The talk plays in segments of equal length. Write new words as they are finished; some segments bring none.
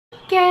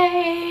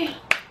Yay!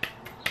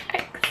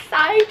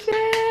 Excited!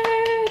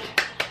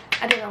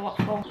 I don't know what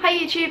for. Hi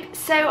YouTube.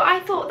 So I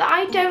thought that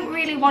I don't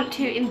really want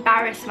to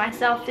embarrass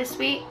myself this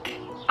week.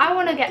 I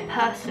want to get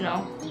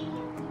personal.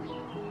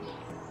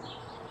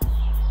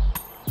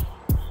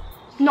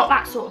 Not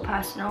that sort of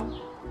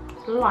personal.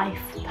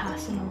 Life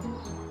personal.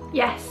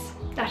 Yes,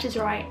 that is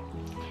right.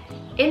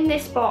 In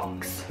this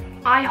box,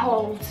 I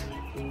hold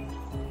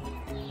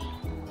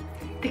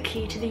the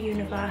key to the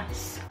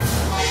universe.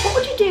 What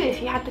would you do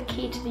if you had the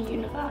key to the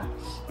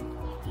universe?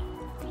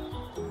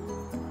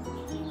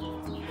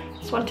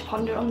 It's one to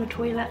ponder on the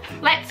toilet.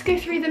 Let's go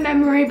through the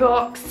memory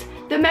box.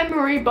 The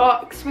memory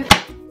box with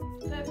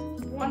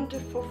the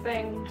wonderful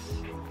things.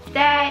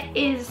 There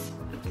is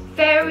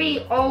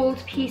very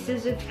old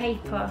pieces of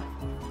paper.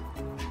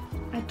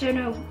 I don't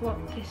know what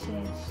this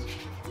is.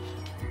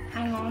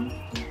 Hang on.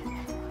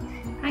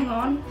 Hang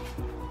on.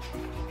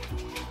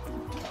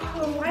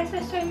 Oh, why is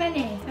there so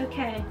many?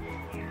 Okay.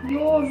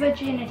 Your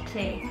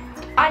virginity.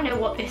 I know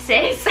what this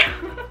is.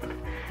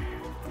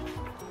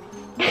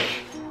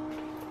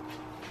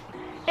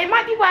 It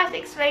might be worth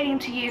explaining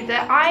to you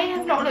that I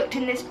have not looked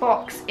in this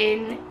box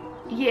in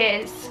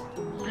years,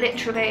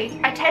 literally.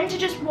 I tend to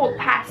just walk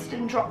past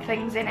and drop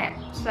things in it,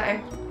 so.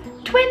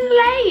 Twin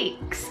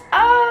Lakes!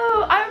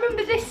 Oh, I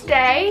remember this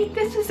day.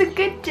 This was a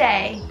good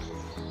day.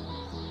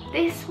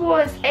 This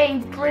was a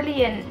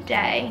brilliant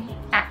day,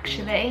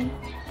 actually.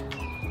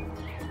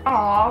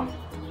 Aww.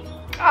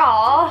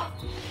 Aww.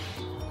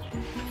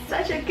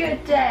 Such a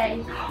good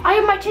day. I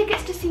have my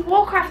tickets to see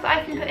Warcraft that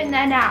I can put in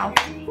there now.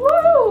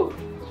 Woo!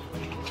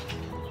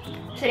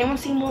 Has anyone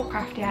seen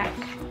Warcraft yet?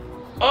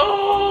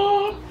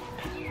 Oh!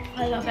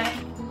 I love it.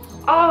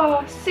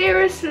 Oh,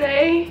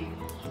 seriously?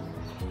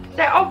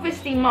 They're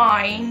obviously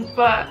mine,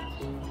 but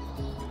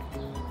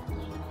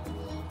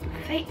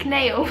fake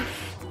nails.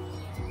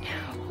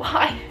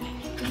 Why?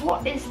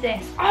 What is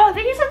this? Oh,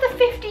 these are the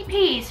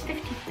 50p's.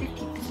 50,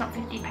 it's not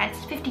 50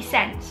 pence, 50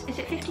 cents. Is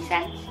it 50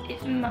 cents?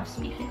 It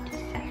must be 50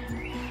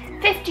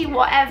 cents. 50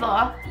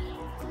 whatever.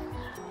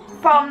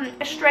 From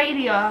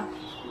Australia.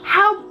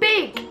 How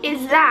big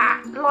is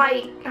that?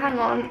 Like, hang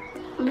on.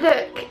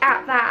 Look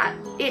at that.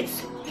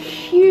 It's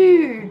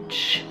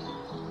huge.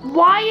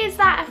 Why is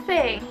that a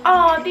thing?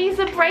 Oh, these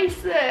are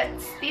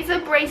bracelets. These are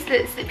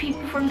bracelets that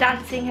people from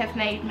dancing have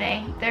made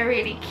me. They're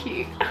really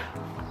cute.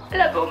 I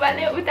love all my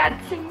little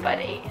dancing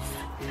buddies.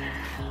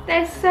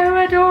 They're so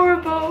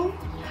adorable.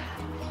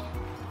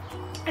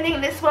 I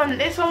think this one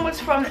was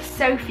from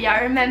Sophie,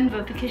 I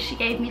remember, because she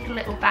gave me the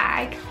little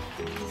bag.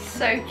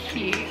 So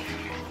cute.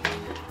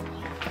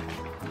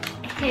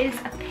 Here's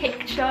a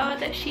picture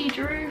that she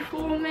drew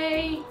for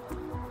me.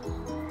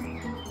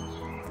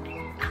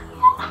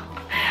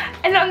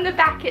 And on the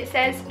back it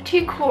says,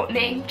 to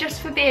Courtney,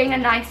 just for being a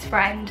nice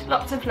friend.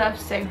 Lots of love,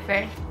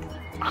 Sophie.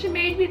 She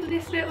made me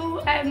this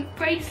little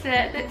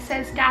bracelet that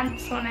says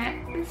dance on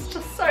it. It's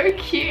just so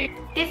cute.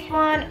 This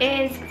one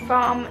is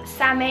from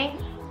Sammy,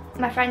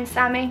 my friend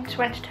Sammy. She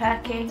went to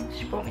Turkey.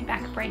 She brought me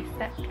back a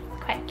bracelet.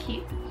 Quite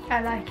cute.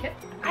 I like it.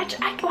 I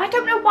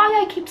don't know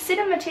why I keep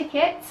cinema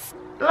tickets.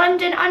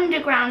 London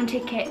Underground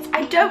tickets.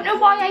 I don't know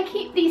why I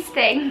keep these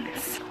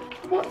things.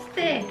 What's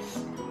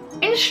this?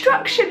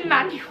 Instruction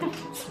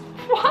manuals.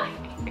 Why?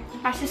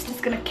 My sister's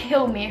gonna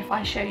kill me if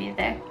I show you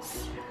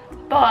this.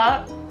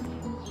 But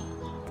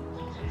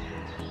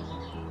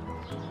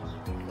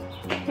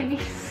can you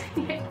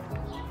see it?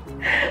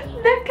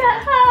 Look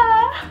at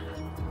her.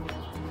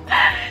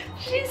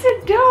 She's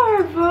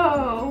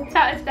adorable.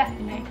 That is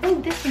Bethany. Oh,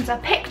 this one's a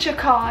picture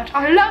card.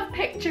 I love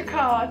picture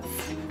cards.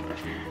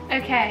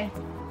 Okay.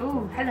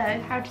 Oh,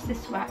 hello. How does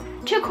this work?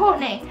 To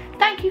Courtney,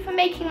 thank you for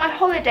making my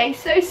holiday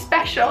so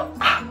special.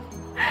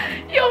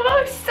 You're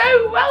most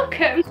so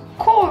welcome.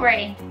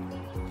 Corey.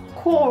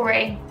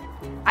 Corey.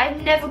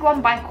 I've never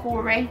gone by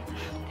Corey.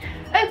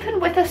 Open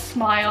with a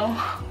smile.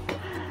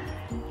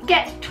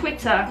 Get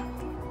Twitter.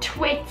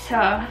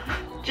 Twitter.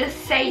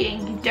 Just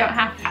saying, you don't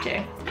have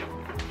to.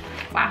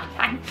 Wow,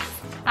 thanks.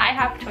 I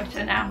have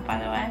Twitter now, by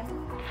the way.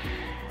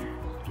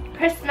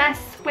 Christmas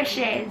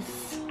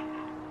wishes.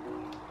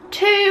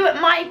 To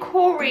my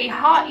Corey,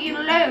 heart you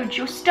load.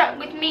 You're stuck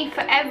with me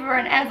forever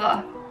and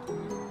ever.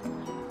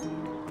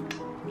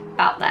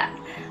 About that.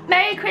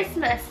 Merry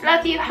Christmas,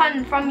 love you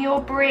hun from your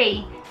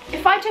Brie.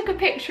 If I took a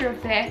picture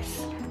of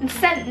this and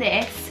sent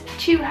this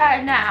to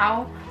her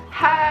now,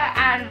 her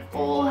and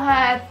all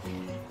her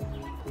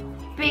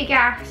big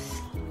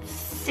ass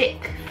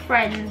sick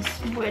friends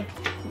would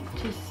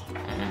just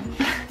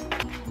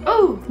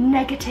oh,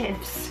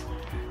 negatives.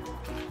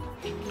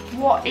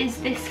 What is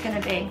this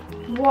gonna be?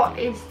 What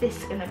is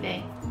this gonna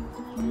be?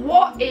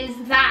 What is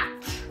that?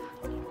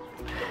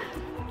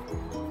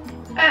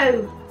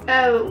 Oh,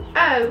 oh,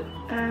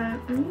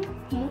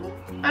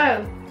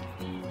 oh.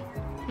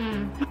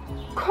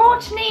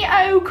 Courtney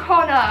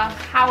O'Connor.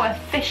 How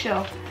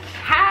official.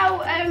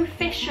 How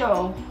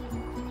official.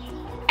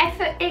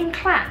 Effort in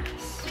class.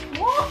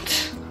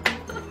 What?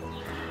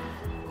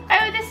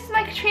 Oh, this is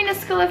my Katrina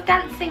School of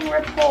Dancing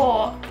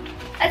report.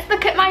 Let's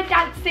look at my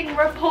dancing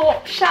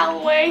report,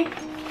 shall we?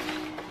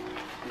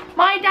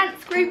 My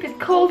dance group is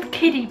called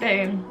Kiddie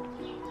Boom.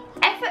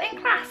 Effort in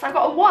class, I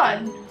got a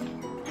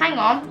 1. Hang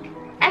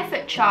on.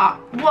 Effort chart,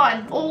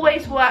 1.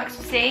 Always works,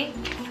 see?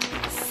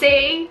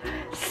 See?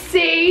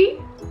 See?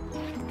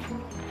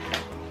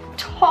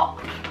 Top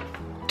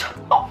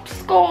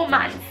score,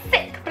 man.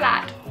 Sick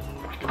blood.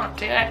 I can't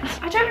do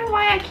it. I don't know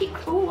why I keep,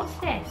 ooh, what's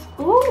this?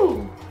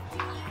 Ooh.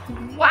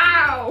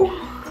 Wow.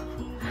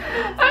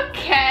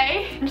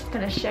 Okay. I'm just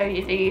gonna show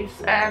you these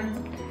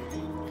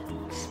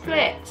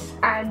splits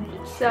and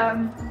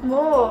some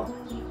more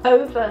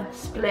over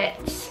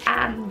splits,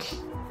 and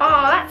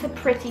oh, that's a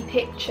pretty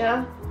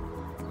picture.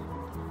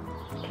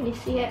 Can you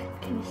see it?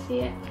 Can you see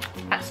it?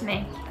 That's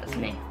me. That's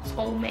me. It's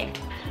all me.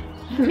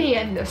 Me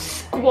and the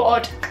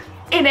squad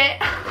in it.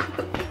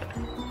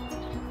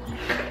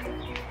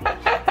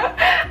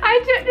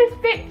 I took this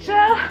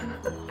picture.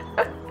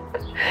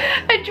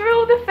 I drew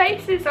all the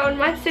faces on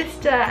my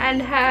sister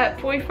and her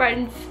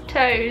boyfriend's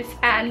toes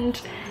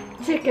and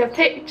took a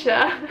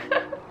picture.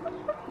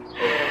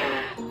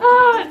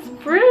 Oh, it's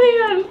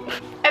brilliant.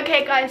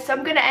 Okay guys, so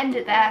I'm gonna end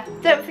it there.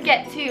 Don't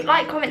forget to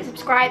like, comment,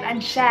 subscribe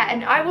and share,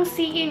 and I will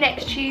see you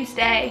next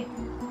Tuesday.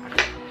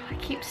 I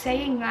keep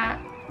saying that.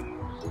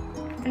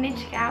 I need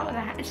to get out of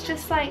that. It's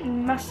just like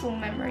muscle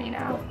memory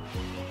now.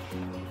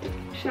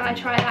 Shall I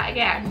try that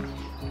again?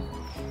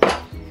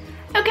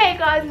 Okay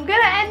guys, I'm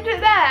gonna end it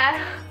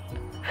there.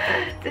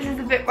 This is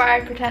the bit where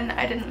I pretend that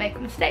I didn't make a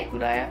mistake,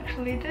 but I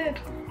actually did.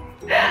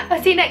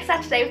 I'll see you next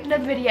Saturday with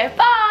another video.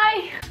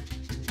 Bye!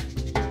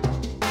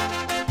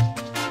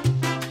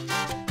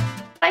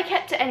 I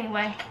kept it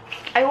anyway.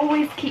 I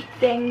always keep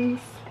things.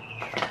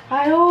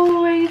 I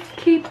always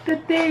keep the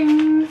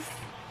things.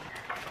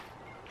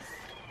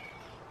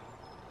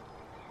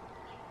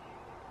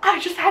 I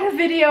just had a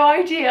video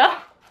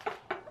idea.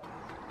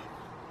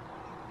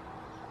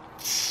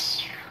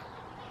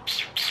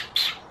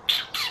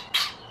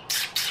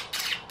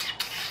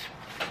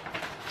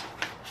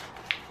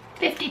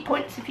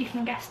 £50 if you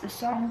can guess the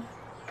song.